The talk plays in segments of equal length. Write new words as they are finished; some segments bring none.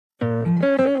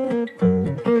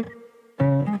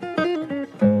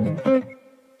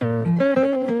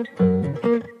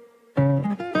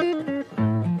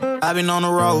I've been on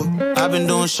the road, I've been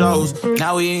doing shows.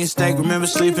 Now we eating steak, remember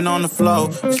sleeping on the floor.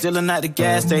 We stillin' at the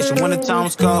gas station when the time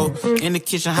was cold. In the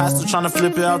kitchen, hot, still tryna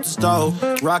flip it out the stove.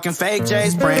 Rockin' fake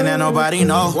J's, praying that nobody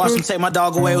know. Watch them take my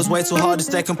dog away, it was way too hard to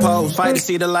stay composed. Fight to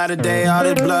see the light of day, all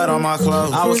this blood on my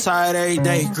clothes. I was tired every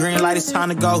day, green light, it's time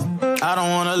to go. I don't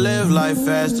wanna live life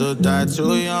fast or die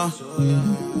too young.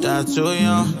 Die too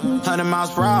young. 100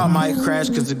 miles per hour, might crash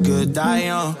cause the good die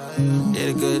young. Yeah,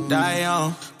 the good die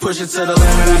young. Push it to the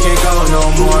limit, I can't go no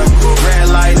more. Red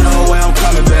light, no way, I'm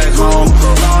coming back home.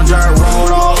 Long dirt road,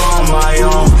 all on my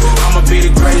own. I'ma be the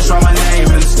greatest, write my name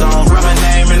in the stone. Write my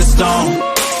name in the stone.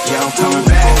 Yeah, I'm coming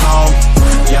back home.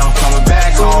 Yeah, I'm coming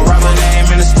back home. Write my name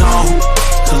in the stone.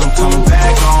 Cause I'm coming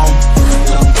back home.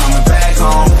 Cause I'm coming back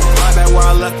home. Right back where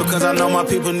I left because I know my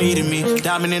people needed me.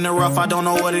 Diamond in the rough, I don't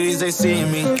know what it is they see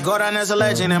in me. Go down as a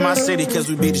legend in my city cause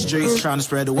we beat the streets. Trying to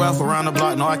spread the wealth around the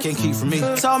block, no I can't keep from me.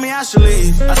 Told me I should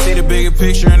leave, I see the bigger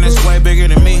picture and it's way bigger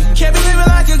than me. Can't be living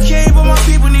like a king, but my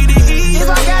people need to eat. If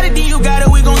I got it, then you got it,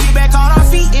 we gon' get back on our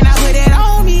feet. And I put it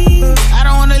on me. I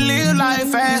don't wanna live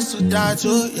life fast or die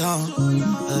too young.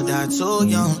 Or die too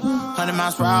young. 100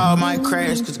 miles per hour might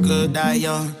crash cause good die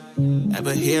young. Yeah,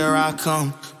 but here I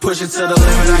come. Push it to the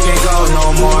limit, I can't go no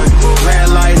more. Red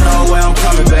light, no way, I'm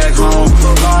coming back home.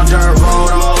 Long dirt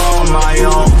road, all on my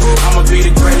own. I'ma be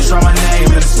the greatest, write my name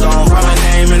in the stone. Write my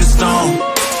name